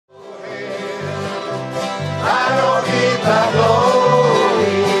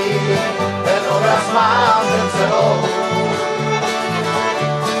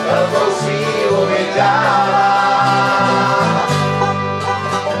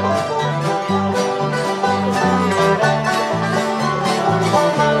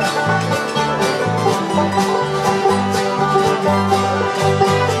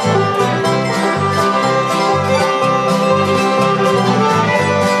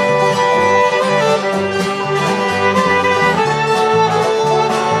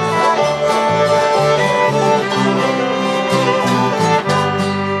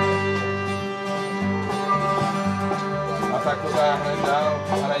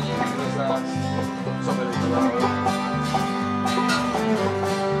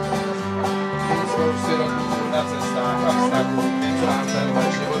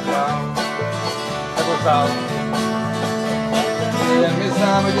vzal. Jen my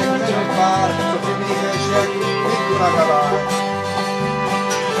známe těch milých pár, co přibíhneš jak klikni na kabát.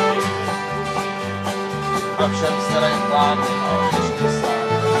 A všem starým plánům a odlišný stát,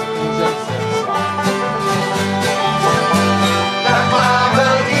 můžem se svát. Tak mám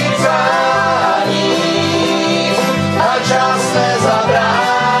velký přání a čas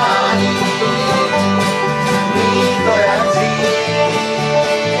nezabrání. Mít to jak dřív,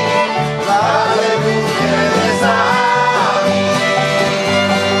 záhledu mě neznámý.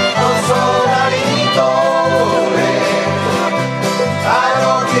 To jsou nalitý touhy a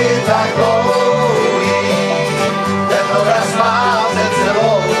roky tak dlouhý. Ten obraz má před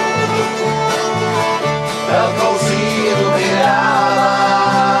sebou velkou sílu mi dává.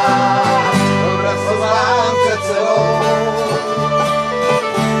 Obraz to mám před sebou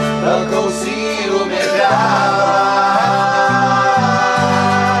velkou sílu mi dává.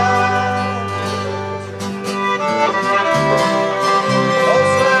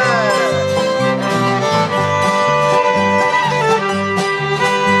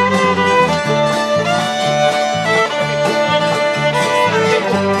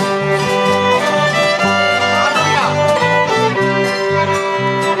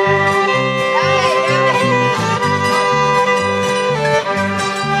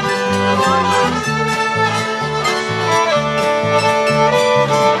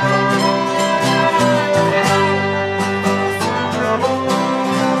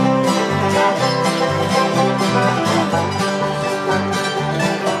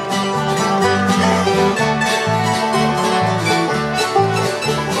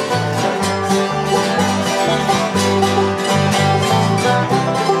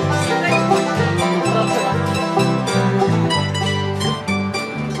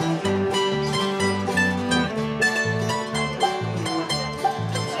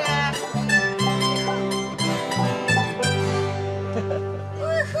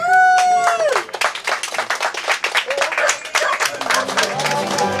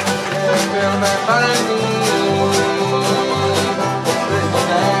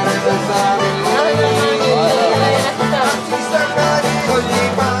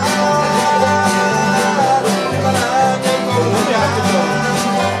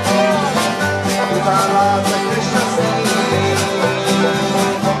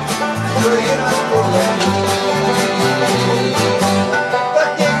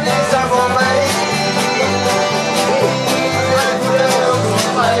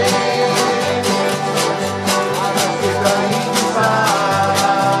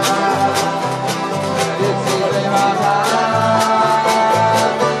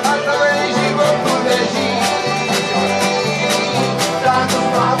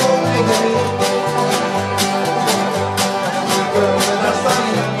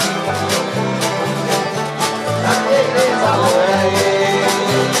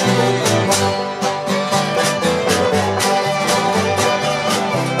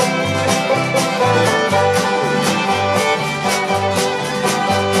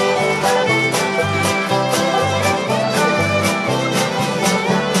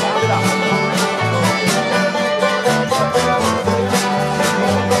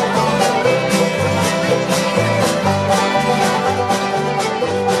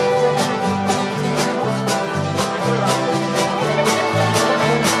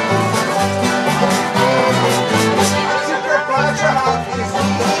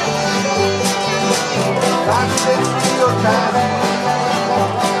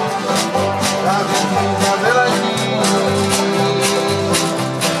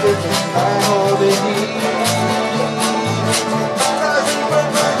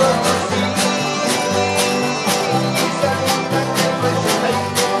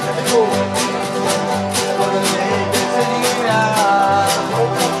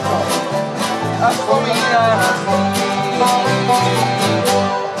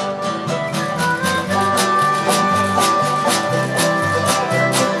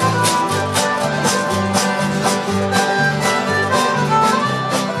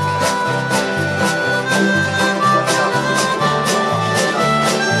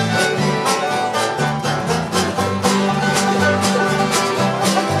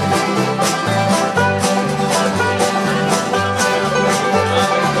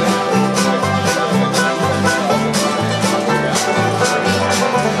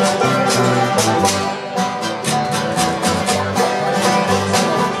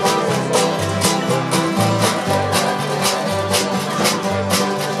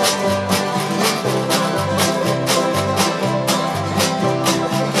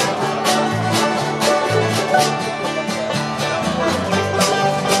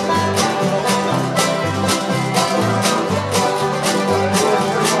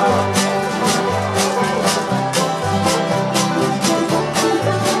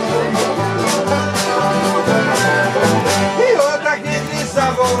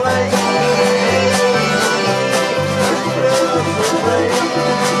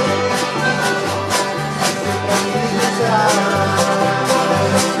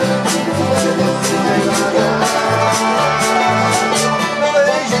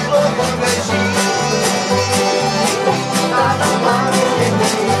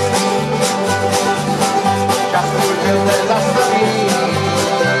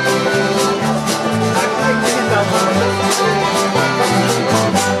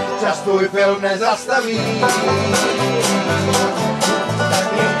 zastaví.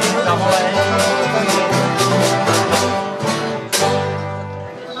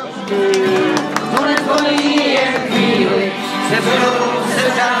 Nezvoní jen chvíli, přeberou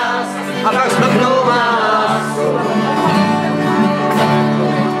se čas a pak stopnou vás.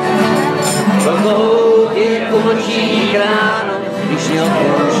 Protou tě umlčí ráno, když mě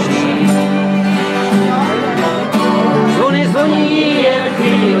odpouští. Zvony zvoní jen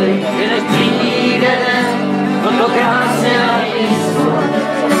chvíli, kdy než přijde den, to krásně a jisto.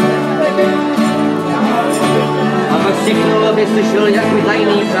 A pak všechno, aby slyšel, jak mi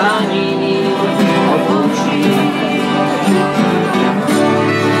tajný přání opouští.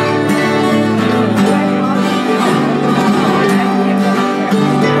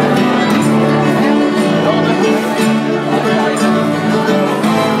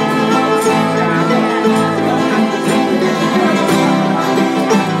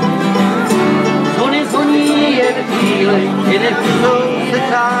 Zvony zvoní jen chvíli, kdy nepřijnou se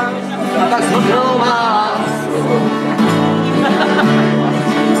čas a pak shodnou vás.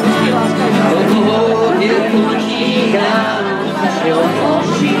 Do toho je tlačí ráno, že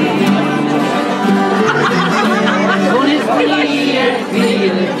odpouští. Zvony zvoní jen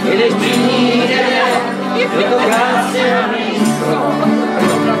chvíli, když přijde den, je to krásně blízko.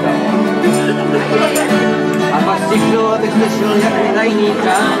 A pak stichnu, abych slyšel, jak mi tajný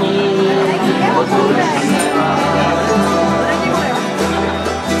přání odpouští.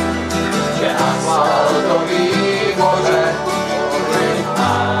 Že asfaltový moře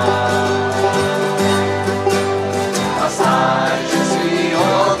odlitá a znáš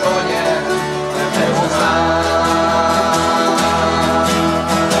svýho koně nepozná.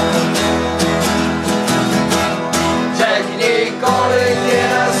 Řekni, kolik je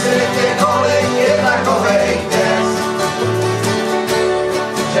na světě, kolik je takovejch měst.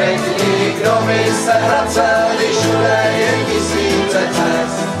 Řekni, kdo by se vracel, když všude je tisíce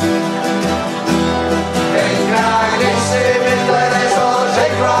cest. Tenkrát, když si mi Terezo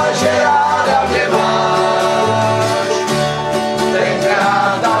řekla, že ráda mě máš.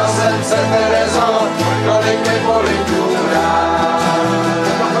 Tenkrát dal jsem se, Terezo, kolik mi po litru dáš.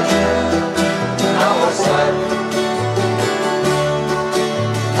 Naposled,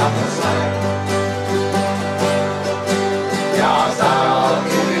 naposled. Já z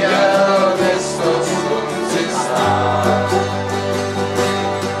dálky viděl město slunci stát.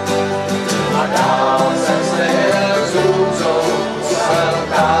 A dál jsem slyšel s růzou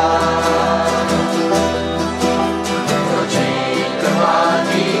selkát. Noční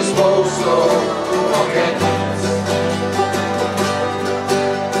trvání spoustou okenic.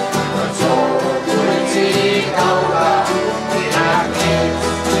 Nocou v ulicích auta, jinak nic.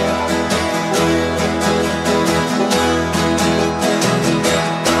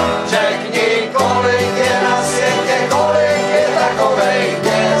 Řekni, kolik je na světě, kolik je takovejch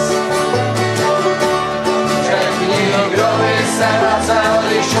měst. Řekni, kdo by se vracel,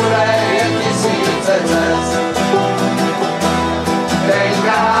 když všude je tisíce cest.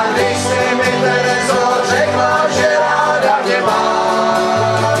 Tenkrát, když si mi Terezo řekla, že ráda mě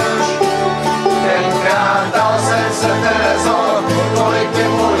máš. Tenkrát dal jsem se, Terezo, kolik mi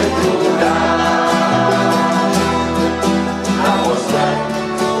po litru dáš. Naposled,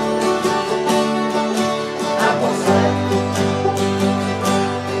 naposled.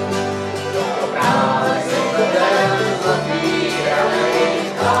 Právě si to den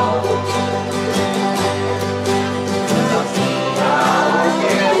zavíraných aut. Zavírá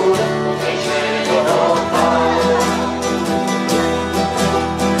údělu, když není dopad.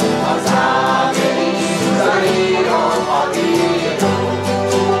 A závěrí za lírom a víru.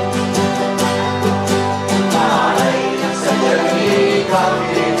 Málej se červí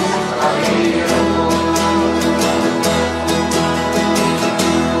klavky a víru.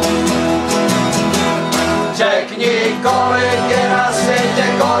 Řekni, kolik je na světě,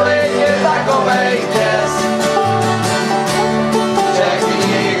 kolik je takovejch měst.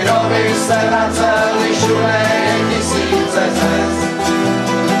 Řekni, kdo by se vracel, když všude je tisíce cest.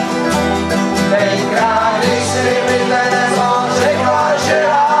 Tenkrát, když si mi Terezo řekla, že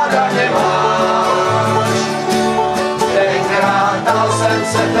ráda mě máš. Tenkrát dal jsem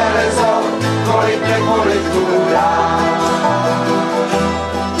se, Terezo, kolik mě po litru dáš.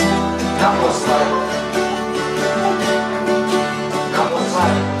 Naposled,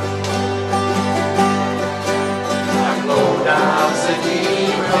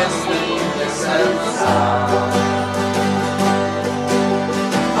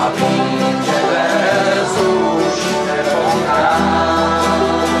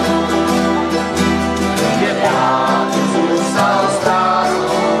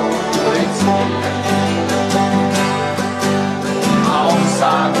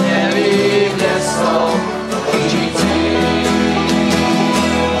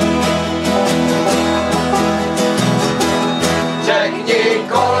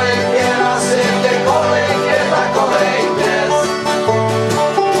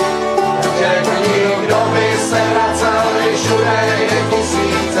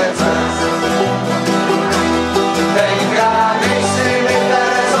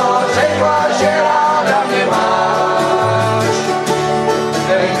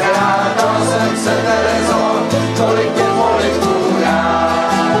 se Terezo, kolik tě molitů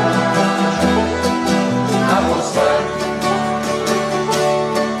dáš. Naposled,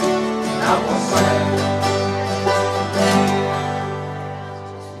 naposled.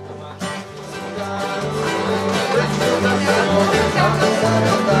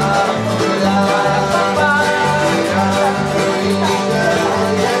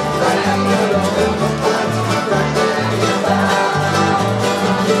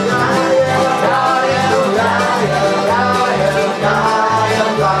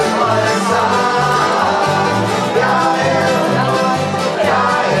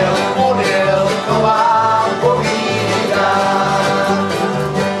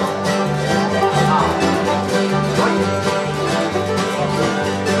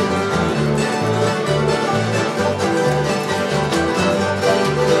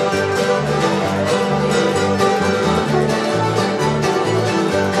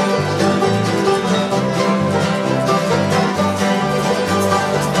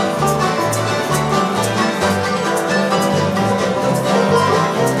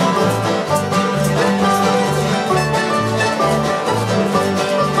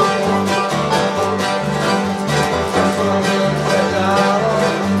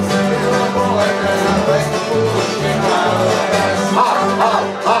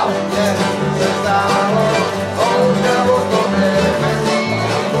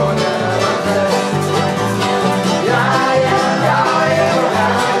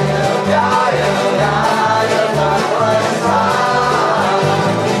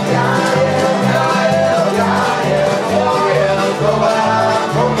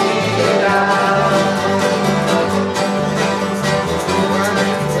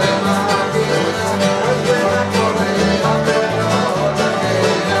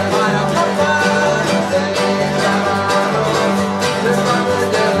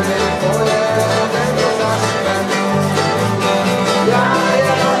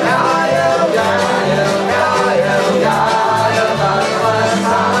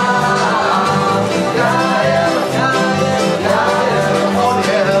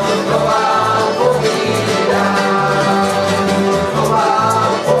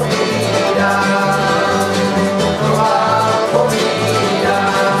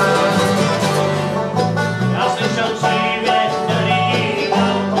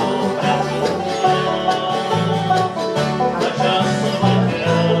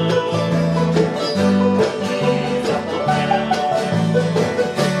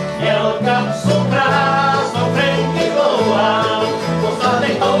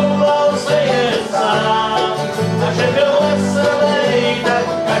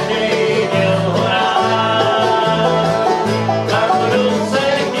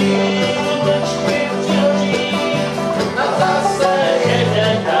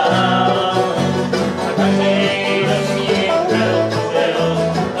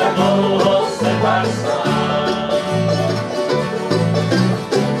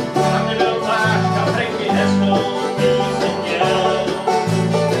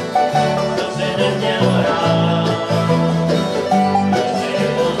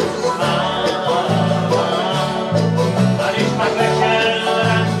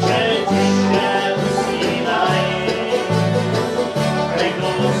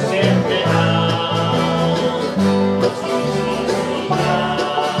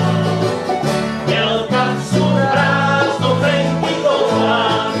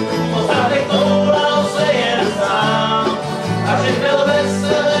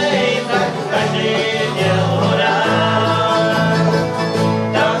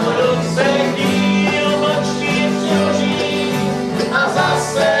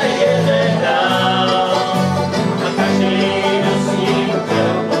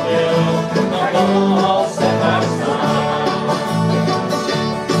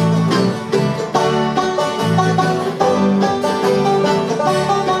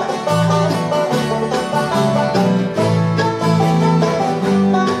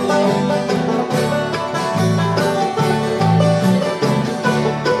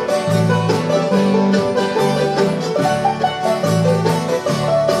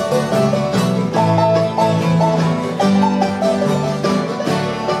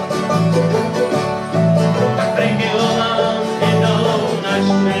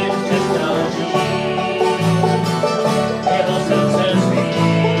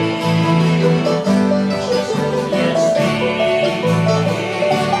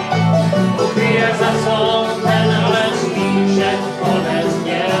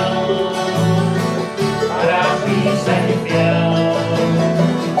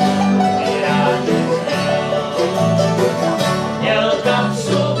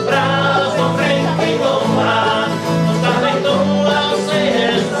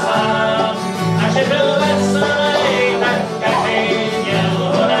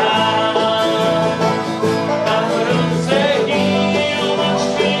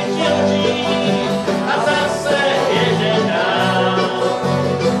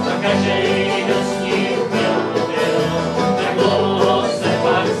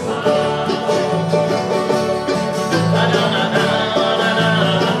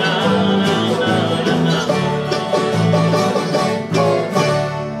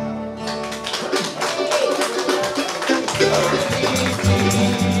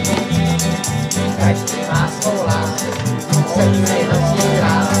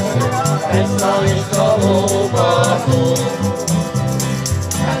 Veslovičkovou boku.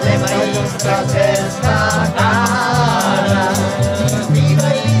 A nemají ztracerská kára,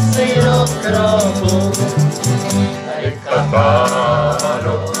 zpívají si do kroku. Rybka páno,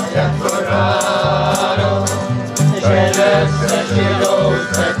 jako ráno, že se židou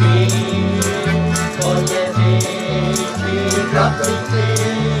stepí, poděřící kaplici,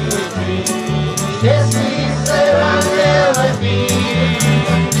 štěstí se raně lepí.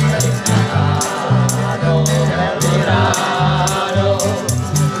 Ráno, velmi ráno,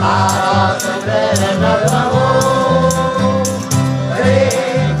 má to bere nad hlavou.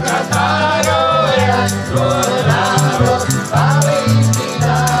 Rybka táro, jako ráno, baví si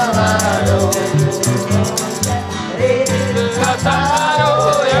náladu. Rybka táro,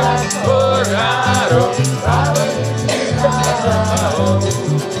 jako ráno, baví si náladu.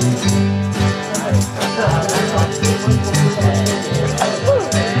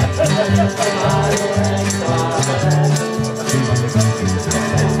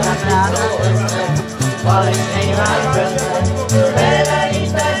 Falešnej vážence, hledají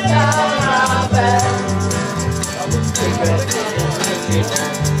se dáme.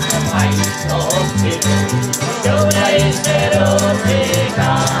 Mají z toho vstřidu, šťoudají se do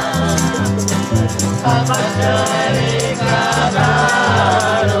příka. A manželé vykladáno,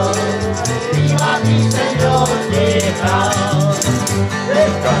 zpívá píseň do příka.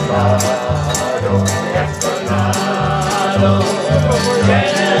 Vykladáno, jako náno, že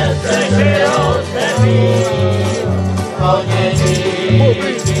se žijou stepí,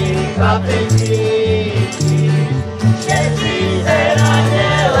 podědící kaplicí, štěstí se na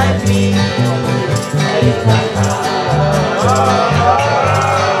ně lepí.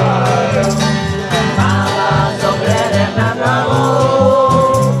 Mála s obredem nad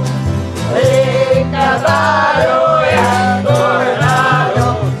hlavou, vykladáno jako ráno,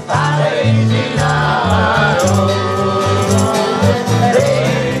 pálej si náladu.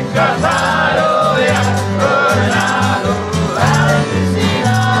 Vykladáno jako ráno, pálej si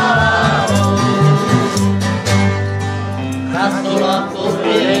náladu. Krásnou lampu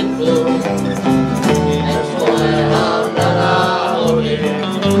květu, nespoléhám na náhody,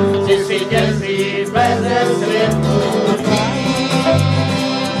 si vítězí bez světlu.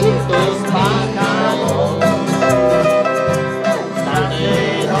 To spáchalo,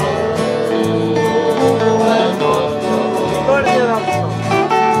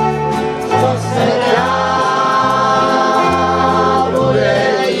 co se dál bude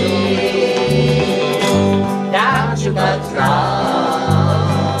jít, já čekat znám.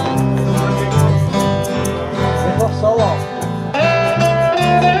 Solo.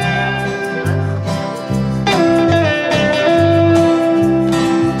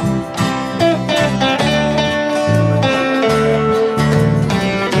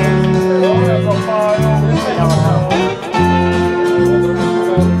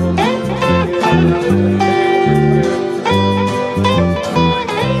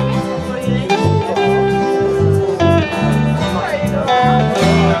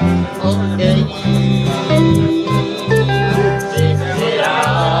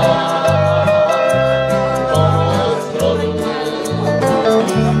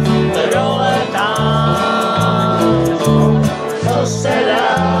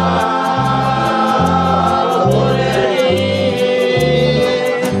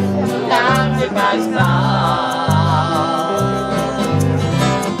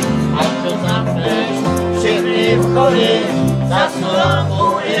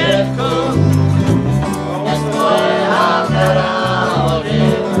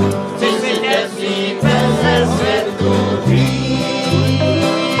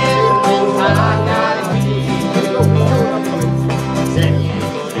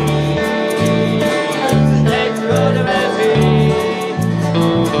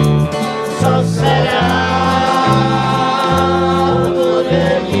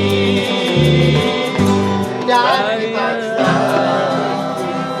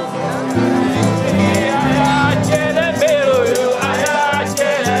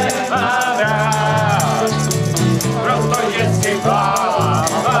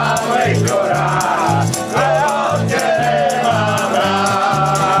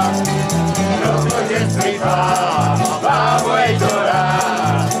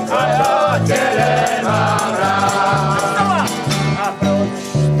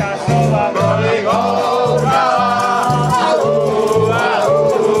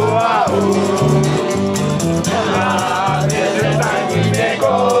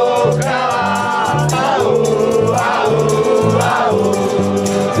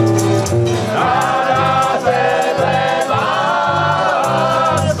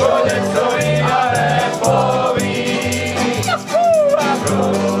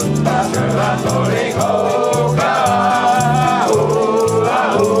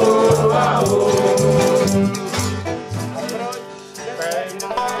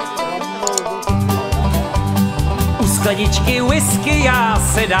 skleničky whisky já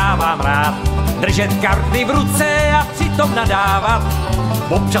se dávám rád, držet karty v ruce a přitom nadávat,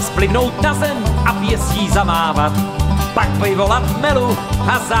 občas plivnout na zem a pěstí zamávat, pak vyvolat melu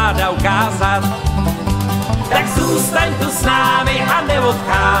a záda ukázat. Tak zůstaň tu s námi a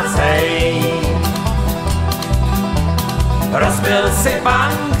neodcházej. Rozbil si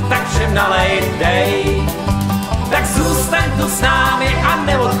bank, tak všem nalej dej. Tak zůstaň tu s námi a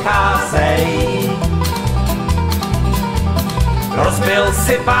neodcházej. Rozbil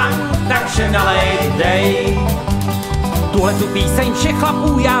si bank, tak všem nalej dej. Tuhle tu píseň všech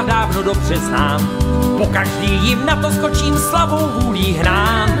chlapů já dávno dobře znám. Pokaždý jim na to skočím slavou vůlí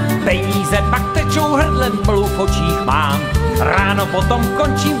hnán. Peníze pak tečou hrdlem, mlu v očích mám. Ráno potom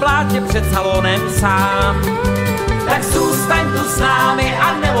končím v blátě před salonem sám. Tak zůstaň tu s námi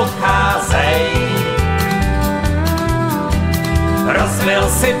a neodcházej. Rozbil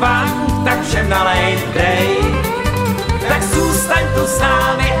si bank, tak všem nalej dej. Tak zůstaň tu s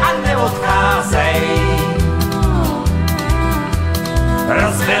námi a neodcházej.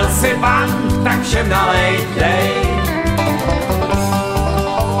 Rozbil si bank, tak všem nalej dej.